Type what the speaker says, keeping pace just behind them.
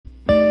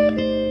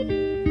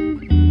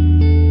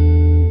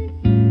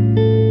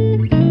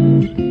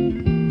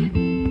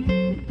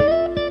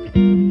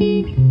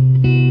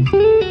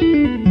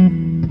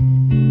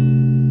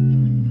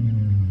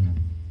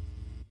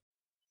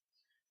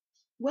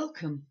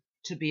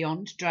to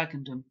Beyond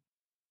Dragondom,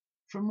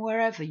 from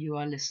wherever you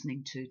are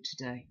listening to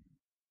today.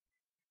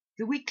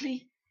 The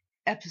weekly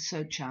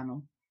episode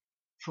channel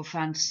for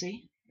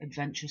fantasy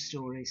adventure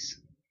stories.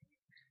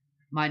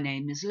 My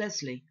name is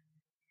Leslie.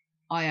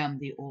 I am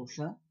the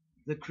author,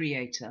 the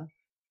creator,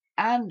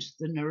 and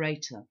the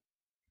narrator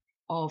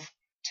of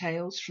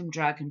Tales from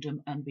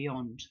Dragondom and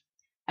Beyond,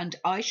 and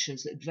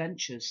Aisha's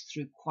adventures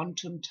through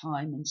quantum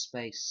time and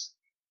space.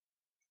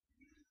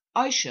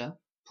 Aisha,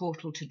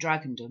 Portal to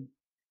Dragondom,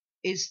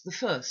 is the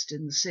first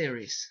in the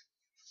series.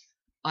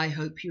 I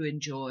hope you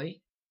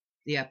enjoy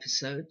the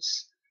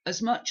episodes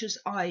as much as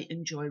I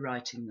enjoy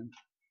writing them.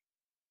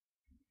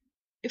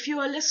 If you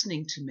are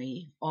listening to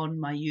me on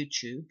my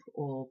YouTube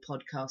or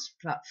podcast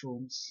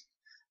platforms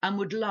and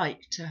would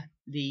like to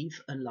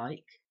leave a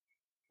like,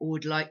 or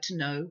would like to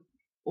know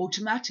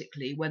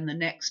automatically when the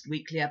next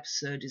weekly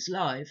episode is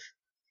live,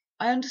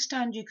 I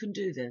understand you can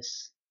do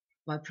this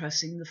by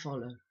pressing the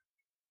follow.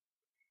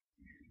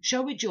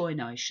 Shall we join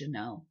Aisha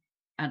now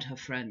and her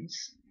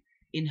friends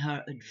in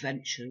her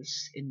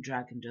adventures in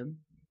Dragondom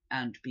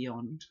and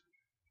beyond?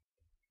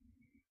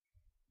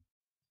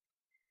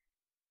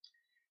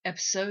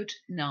 Episode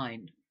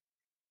 9,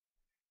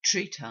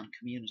 Treetown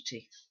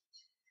Community.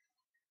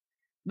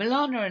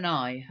 Milana and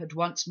I had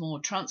once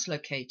more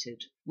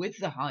translocated with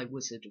the High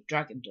Wizard of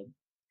Dragondom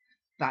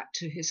back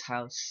to his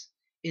house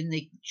in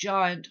the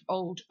giant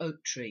old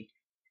oak tree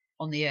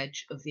on the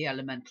edge of the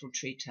elemental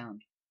tree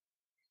town.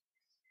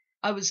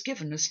 I was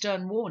given a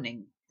stern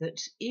warning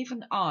that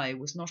even I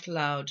was not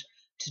allowed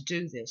to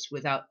do this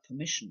without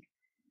permission.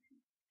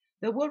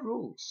 There were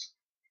rules.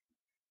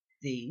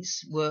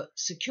 These were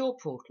secure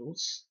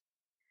portals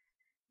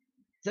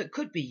that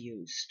could be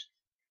used,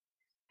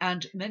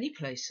 and many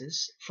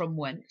places from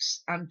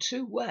whence and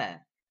to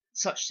where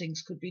such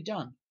things could be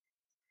done.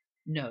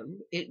 No,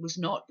 it was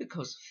not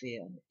because of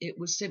fear, it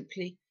was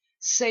simply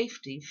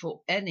safety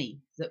for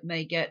any that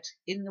may get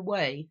in the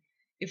way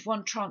if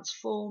one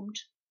transformed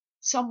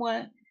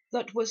somewhere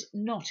that was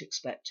not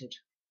expected,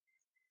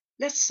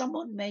 lest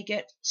someone may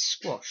get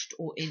squashed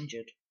or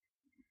injured.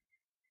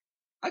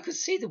 I could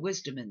see the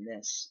wisdom in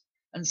this,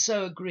 and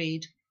so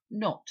agreed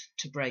not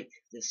to break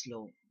this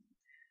law.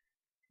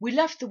 We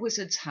left the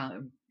wizard's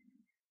home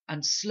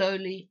and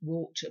slowly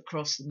walked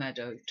across the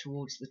meadow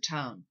towards the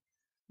town,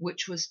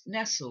 which was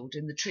nestled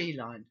in the tree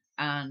line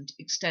and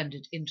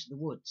extended into the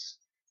woods.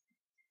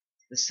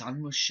 The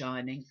sun was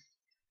shining,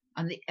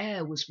 and the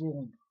air was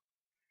warm.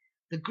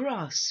 The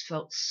grass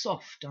felt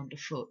soft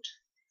underfoot,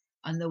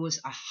 and there was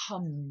a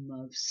hum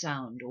of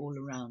sound all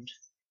around.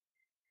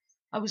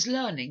 I was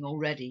learning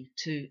already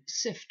to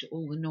sift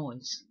all the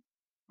noise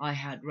I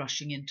had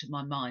rushing into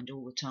my mind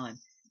all the time.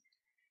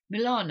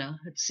 Milana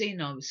had seen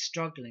I was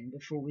struggling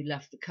before we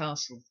left the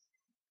castle,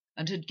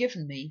 and had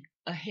given me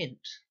a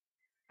hint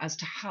as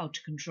to how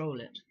to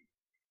control it.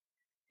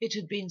 It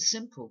had been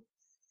simple.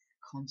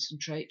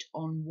 Concentrate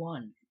on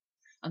one,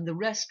 and the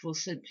rest will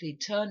simply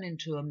turn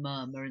into a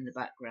murmur in the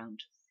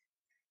background.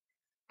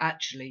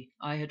 Actually,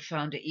 I had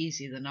found it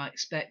easier than I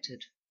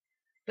expected.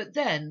 But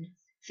then,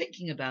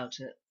 thinking about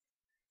it,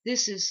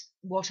 this is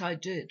what I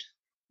did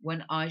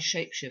when I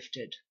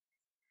shapeshifted,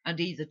 and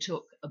either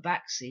took a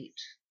back seat,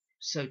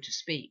 so to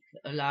speak,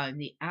 allowing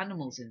the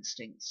animal's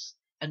instincts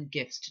and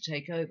gifts to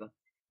take over,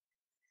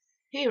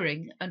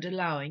 hearing and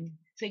allowing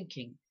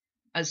thinking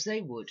as they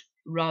would,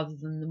 rather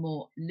than the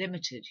more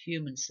limited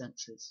human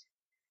senses.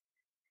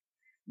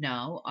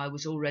 Now I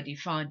was already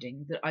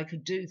finding that I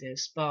could do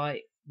this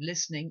by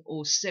listening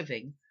or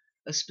sieving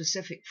a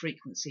specific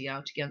frequency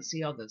out against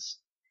the others.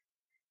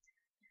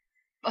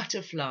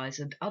 Butterflies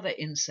and other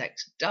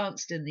insects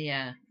danced in the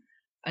air,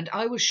 and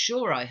I was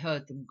sure I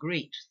heard them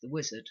greet the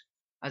wizard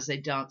as they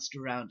danced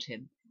around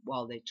him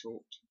while they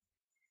talked.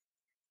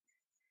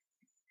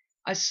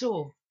 I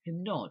saw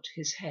him nod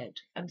his head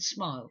and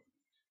smile,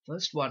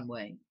 first one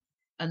way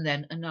and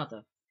then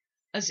another,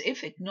 as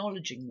if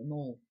acknowledging them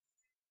all.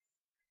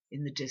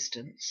 In the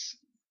distance,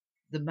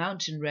 the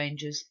mountain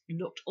ranges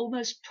looked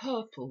almost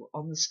purple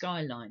on the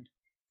skyline,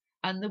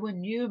 and there were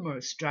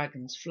numerous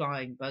dragons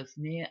flying both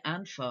near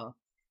and far,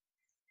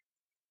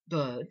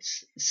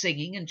 birds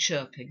singing and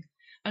chirping,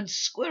 and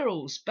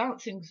squirrels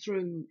bouncing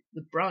through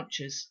the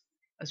branches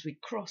as we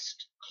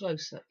crossed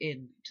closer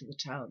in to the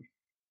town.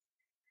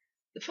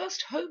 The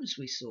first homes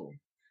we saw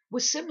were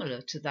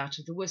similar to that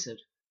of the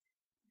wizard.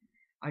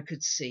 I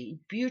could see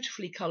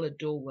beautifully coloured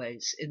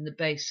doorways in the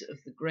base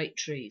of the great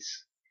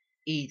trees,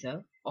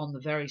 either on the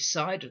very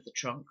side of the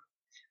trunk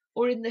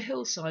or in the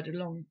hillside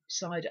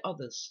alongside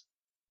others,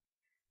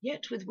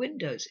 yet with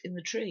windows in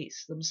the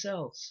trees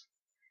themselves.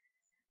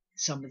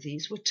 Some of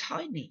these were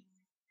tiny,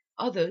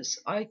 others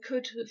I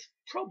could have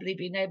probably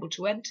been able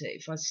to enter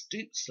if I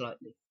stooped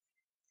slightly.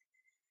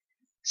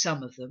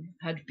 Some of them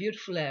had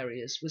beautiful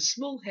areas with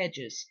small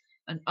hedges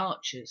and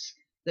arches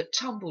that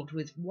tumbled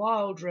with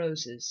wild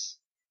roses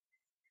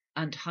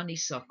and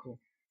honeysuckle.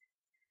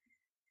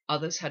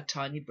 Others had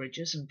tiny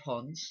bridges and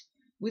ponds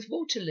with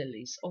water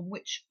lilies on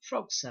which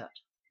frogs sat.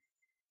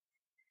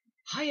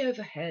 High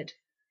overhead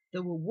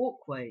there were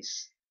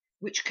walkways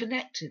which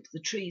connected the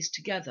trees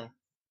together.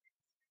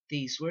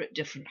 These were at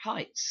different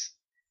heights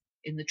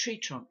in the tree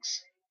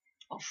trunks,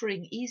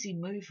 offering easy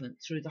movement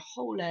through the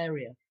whole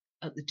area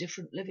at the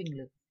different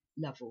living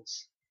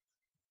levels.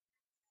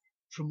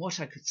 From what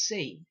I could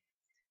see,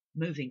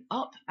 moving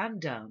up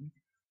and down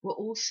were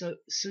also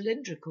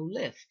cylindrical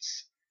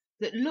lifts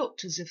that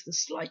looked as if the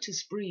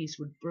slightest breeze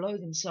would blow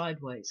them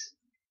sideways.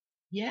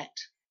 Yet,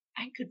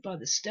 anchored by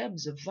the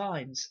stems of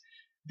vines,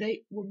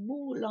 they were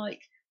more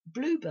like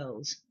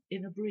bluebells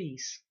in a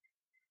breeze.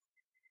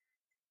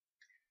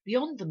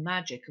 Beyond the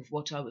magic of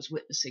what I was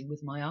witnessing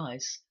with my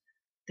eyes,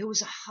 there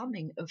was a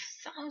humming of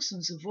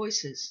thousands of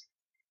voices,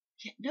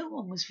 yet no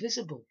one was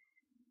visible.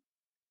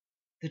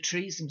 The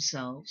trees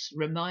themselves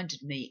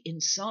reminded me, in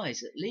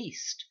size at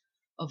least,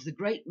 of the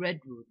great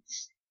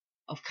redwoods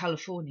of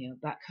California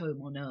back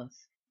home on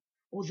Earth,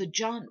 or the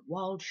giant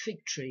wild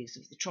fig trees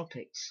of the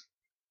tropics.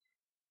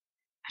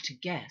 At a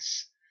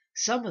guess,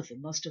 some of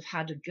them must have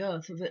had a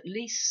girth of at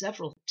least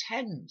several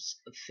tens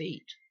of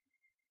feet.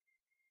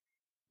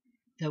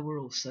 There were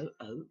also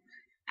oak,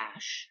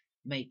 ash,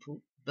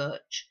 maple,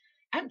 birch,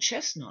 and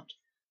chestnut,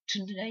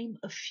 to name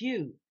a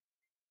few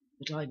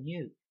that I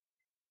knew.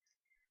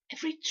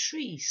 Every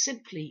tree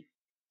simply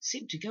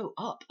seemed to go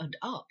up and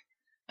up,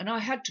 and I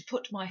had to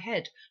put my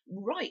head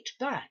right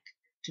back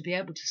to be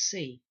able to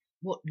see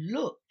what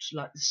looked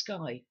like the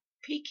sky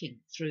peeking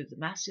through the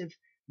massive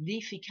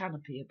leafy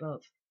canopy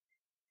above.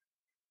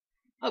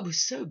 I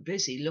was so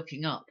busy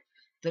looking up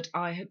that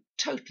I had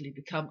totally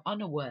become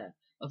unaware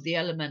of the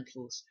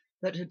elementals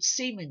that had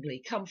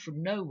seemingly come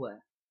from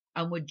nowhere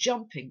and were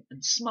jumping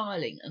and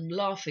smiling and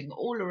laughing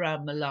all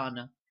around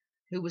Milana,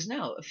 who was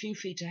now a few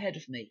feet ahead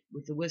of me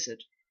with the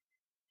wizard.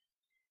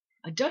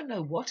 I don't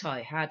know what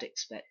I had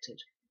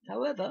expected.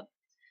 However,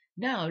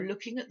 now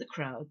looking at the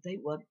crowd, they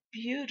were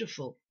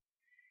beautiful,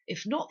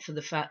 if not for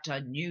the fact I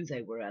knew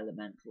they were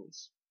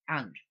elementals,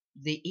 and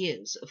the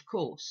ears, of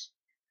course.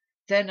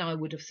 Then I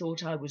would have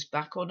thought I was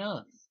back on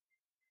Earth.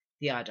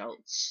 The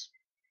adults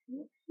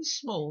were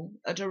small,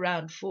 at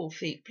around 4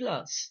 feet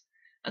plus,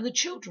 and the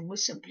children were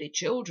simply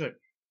children.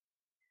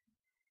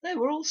 They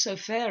were also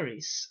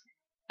fairies,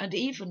 and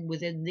even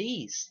within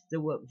these there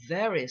were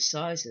various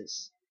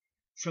sizes,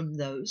 from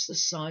those the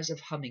size of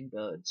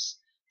hummingbirds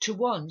to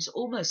ones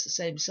almost the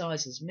same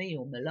size as me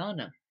or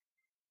Milana.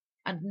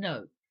 And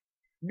no,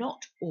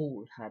 not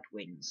all had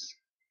wings.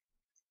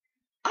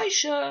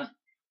 "Aisha,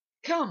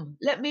 come,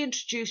 let me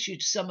introduce you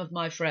to some of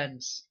my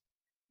friends."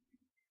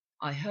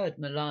 I heard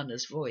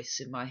Milana's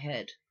voice in my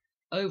head,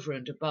 over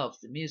and above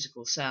the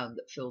musical sound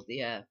that filled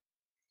the air.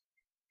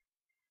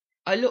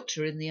 I looked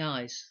her in the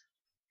eyes,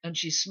 and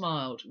she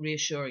smiled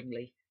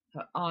reassuringly,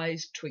 her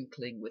eyes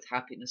twinkling with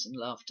happiness and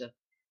laughter.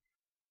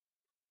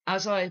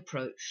 As I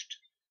approached,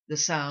 the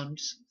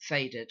sounds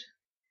faded,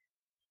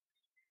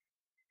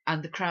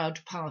 and the crowd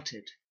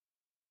parted,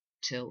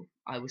 till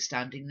I was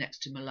standing next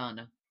to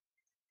Milana.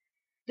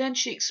 Then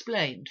she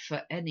explained,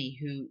 for any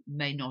who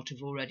may not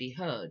have already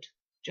heard,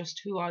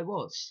 just who I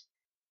was.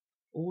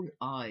 All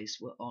eyes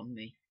were on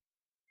me.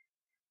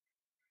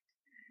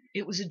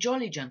 It was a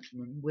jolly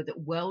gentleman with a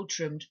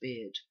well-trimmed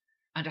beard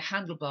and a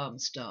handlebar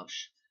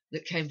moustache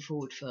that came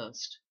forward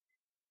first.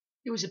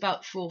 He was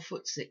about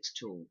 4'6"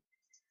 tall,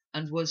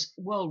 and was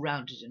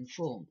well-rounded in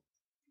form.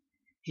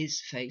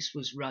 His face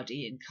was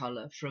ruddy in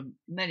colour from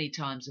many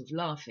times of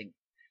laughing,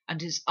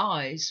 and his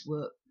eyes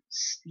were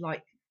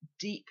like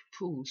deep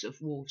pools of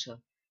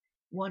water,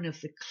 one of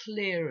the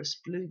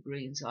clearest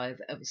blue-greens I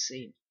have ever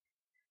seen.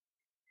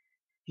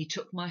 He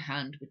took my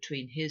hand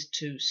between his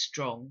two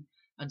strong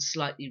and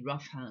slightly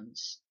rough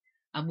hands,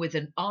 and with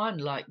an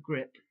iron-like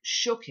grip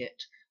shook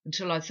it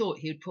until I thought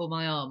he would pull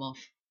my arm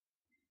off.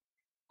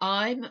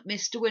 "I'm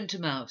Mr.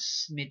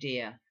 Wintermouse, me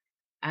dear,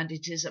 and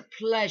it is a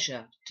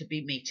pleasure to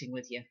be meeting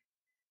with you.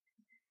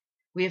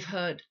 We have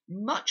heard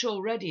much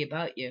already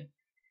about you,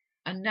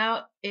 and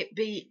now it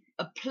be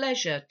a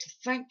pleasure to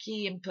thank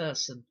ye in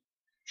person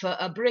for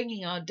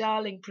bringing our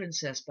darling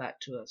princess back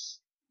to us.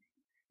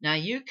 Now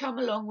you come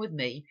along with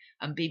me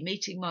and be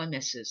meeting my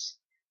missus,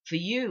 for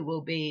you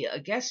will be a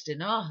guest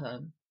in our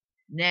home.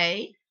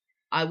 Nay,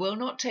 I will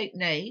not take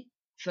nay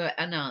for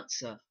an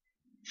answer,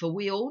 for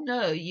we all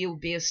know you'll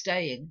be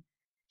a-staying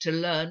to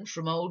learn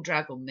from old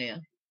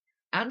Dragonmere,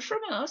 and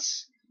from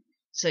us,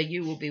 so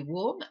you will be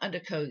warm and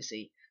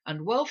a-cosy,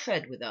 and well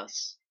fed with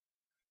us."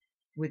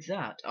 With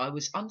that I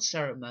was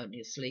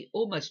unceremoniously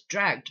almost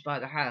dragged by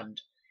the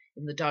hand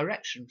in the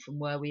direction from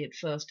where we had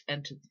first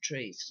entered the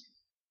trees.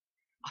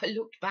 I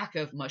looked back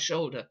over my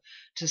shoulder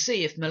to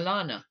see if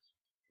Milana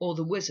or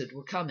the wizard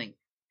were coming,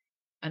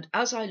 and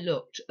as I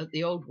looked at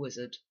the old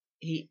wizard,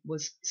 he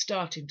was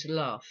starting to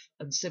laugh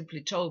and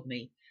simply told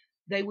me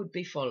they would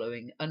be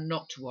following and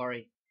not to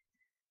worry.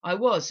 I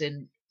was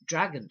in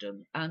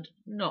Dragondom and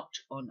not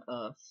on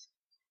Earth.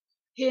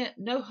 Here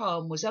no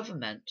harm was ever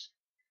meant,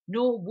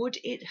 nor would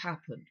it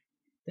happen.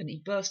 Then he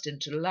burst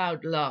into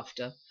loud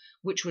laughter,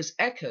 which was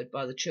echoed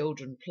by the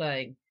children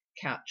playing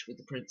catch with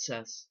the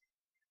princess.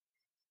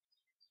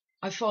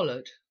 I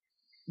followed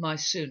my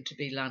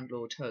soon-to-be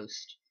landlord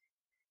host.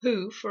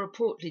 who, for a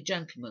portly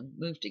gentleman,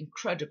 moved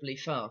incredibly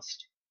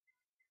fast.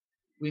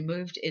 We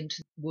moved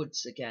into the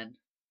woods again,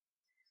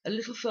 a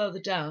little further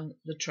down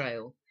the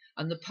trail,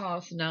 and the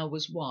path now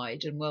was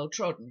wide and well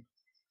trodden.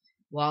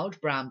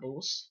 Wild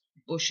brambles,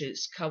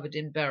 bushes covered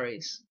in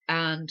berries,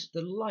 and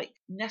the light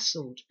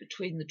nestled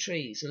between the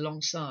trees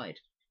alongside.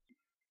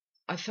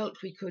 I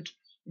felt we could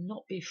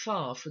not be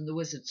far from the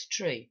wizard's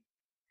tree.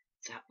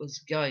 That was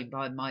going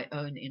by my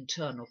own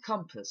internal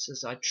compass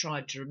as I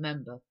tried to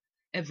remember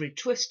every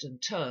twist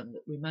and turn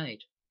that we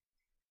made.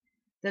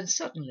 Then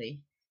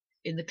suddenly,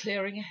 in the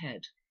clearing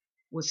ahead,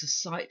 was a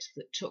sight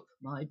that took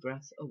my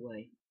breath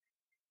away.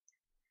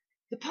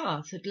 The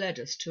path had led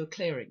us to a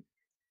clearing,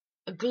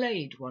 a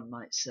glade one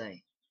might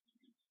say.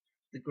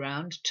 The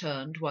ground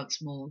turned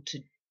once more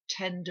to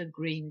tender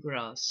green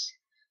grass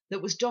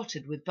that was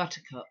dotted with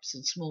buttercups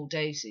and small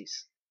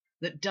daisies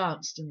that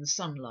danced in the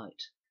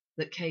sunlight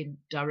that came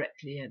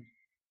directly in.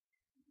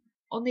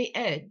 On the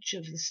edge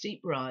of the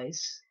steep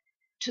rise,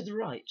 to the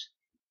right,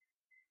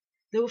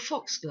 there were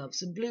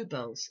foxgloves and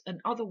bluebells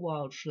and other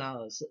wild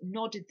flowers that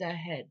nodded their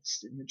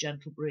heads in the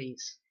gentle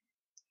breeze.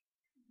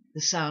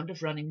 The sound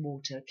of running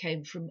water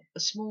came from a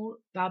small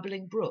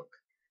babbling brook,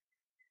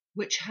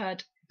 which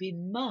had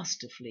been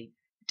masterfully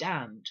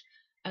dammed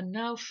and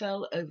now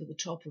fell over the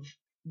top of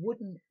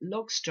wooden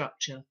log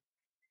structure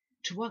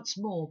to once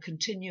more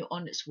continue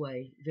on its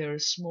way via a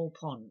small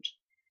pond,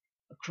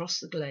 across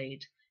the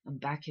glade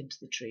and back into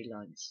the tree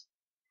lines.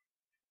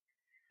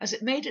 As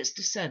it made its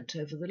descent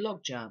over the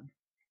log jam,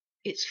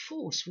 its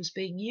force was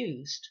being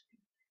used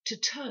to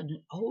turn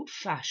an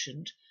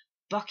old-fashioned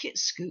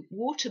bucket-scoop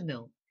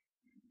watermill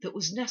that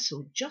was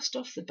nestled just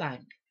off the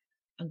bank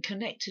and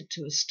connected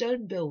to a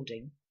stone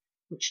building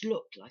which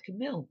looked like a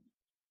mill.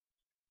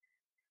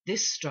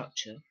 This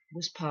structure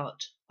was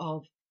part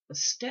of a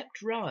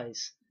stepped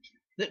rise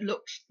that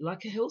looked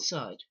like a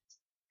hillside,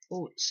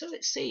 or so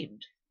it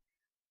seemed,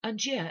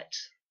 and yet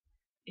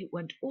it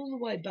went all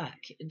the way back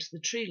into the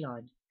tree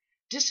line,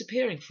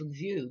 disappearing from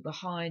view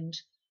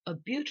behind a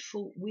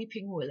beautiful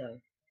weeping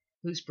willow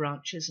whose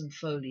branches and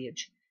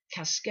foliage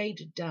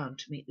cascaded down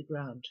to meet the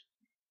ground.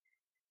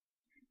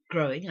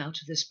 Growing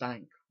out of this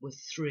bank were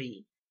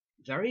 3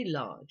 very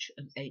large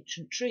and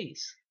ancient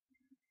trees,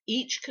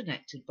 each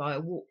connected by a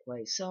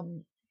walkway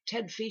some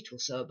 10 feet or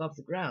so above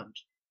the ground.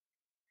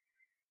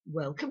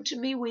 "Welcome to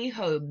me wee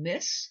home,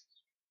 miss."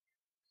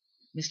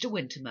 Mr.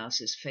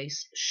 Wintermouse's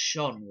face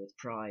shone with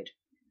pride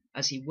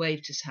as he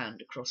waved his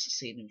hand across the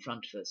scene in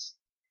front of us.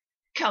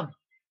 "Come,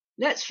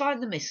 let's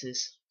find the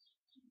missus."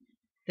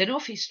 Then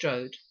off he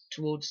strode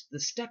towards the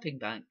stepping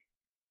bank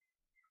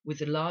with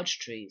the large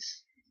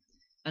trees,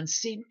 and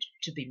seemed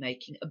to be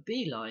making a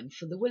bee-line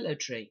for the willow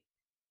tree.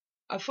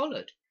 I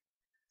followed,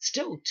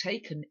 still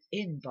taken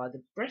in by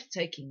the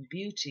breathtaking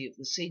beauty of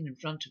the scene in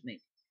front of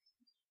me.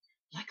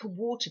 Like a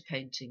water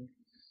painting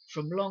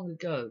from long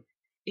ago,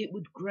 it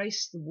would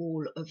grace the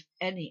wall of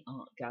any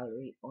art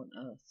gallery on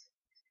earth.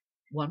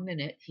 1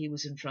 minute he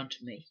was in front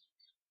of me,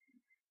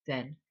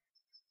 then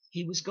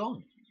he was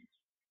gone.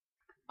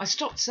 I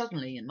stopped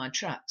suddenly in my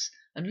tracks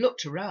and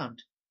looked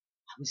around.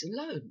 I was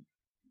alone.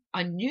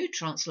 I knew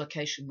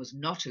translocation was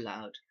not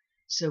allowed,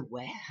 so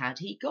where had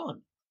he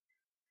gone?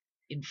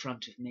 In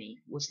front of me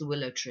was the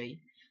willow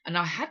tree, and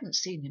I hadn't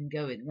seen him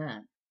go in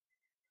there.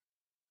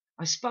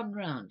 I spun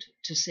round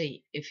to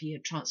see if he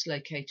had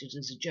translocated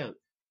as a joke.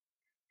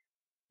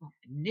 I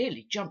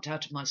nearly jumped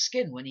out of my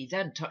skin when he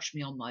then touched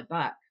me on my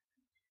back.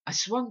 I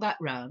swung back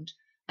round,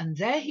 and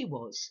there he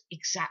was,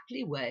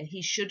 exactly where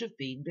he should have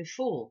been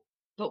before,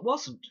 but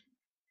wasn't.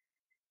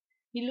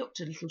 He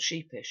looked a little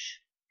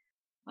sheepish.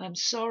 "I am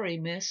sorry,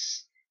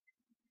 miss.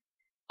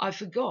 I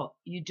forgot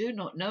you do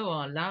not know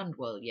our land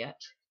well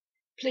yet.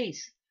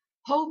 Please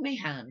hold me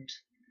hand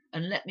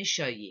and let me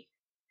show ye."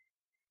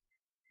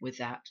 With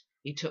that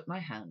he took my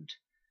hand,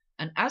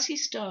 and as he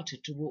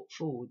started to walk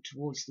forward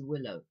towards the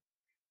willow,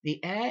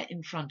 the air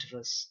in front of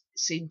us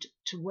seemed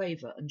to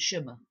waver and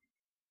shimmer,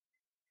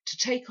 to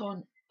take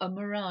on a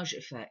mirage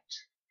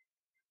effect,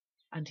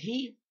 and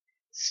he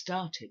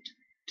started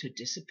to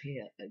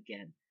disappear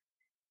again.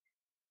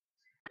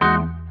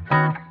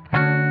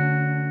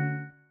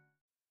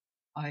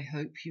 I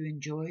hope you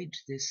enjoyed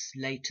this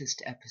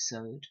latest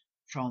episode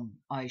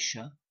from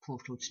Aisha,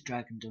 Portal to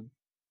Dragondom.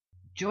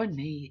 Join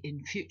me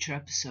in future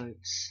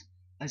episodes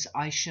as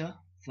Aisha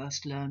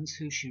first learns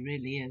who she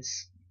really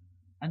is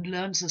and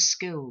learns the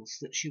skills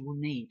that she will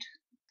need,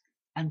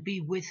 and be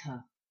with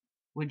her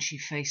when she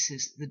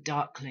faces the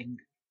darkling,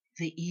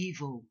 the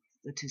evil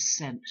that is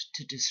sent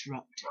to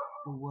disrupt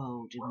the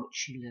world in which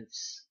she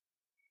lives.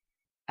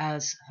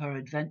 As her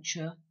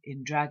adventure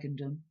in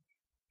Dragondom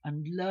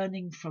and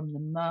learning from the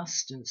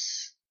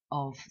masters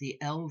of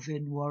the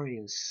Elven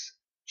warriors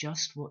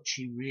just what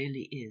she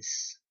really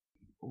is,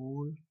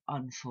 all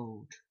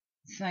unfold.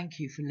 Thank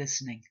you for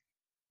listening,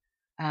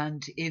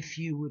 and if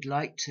you would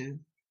like to,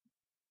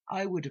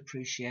 I would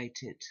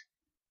appreciate it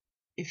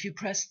if you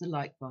press the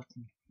like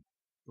button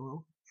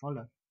or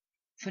follow.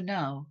 For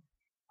now,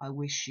 I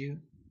wish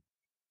you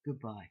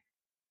goodbye.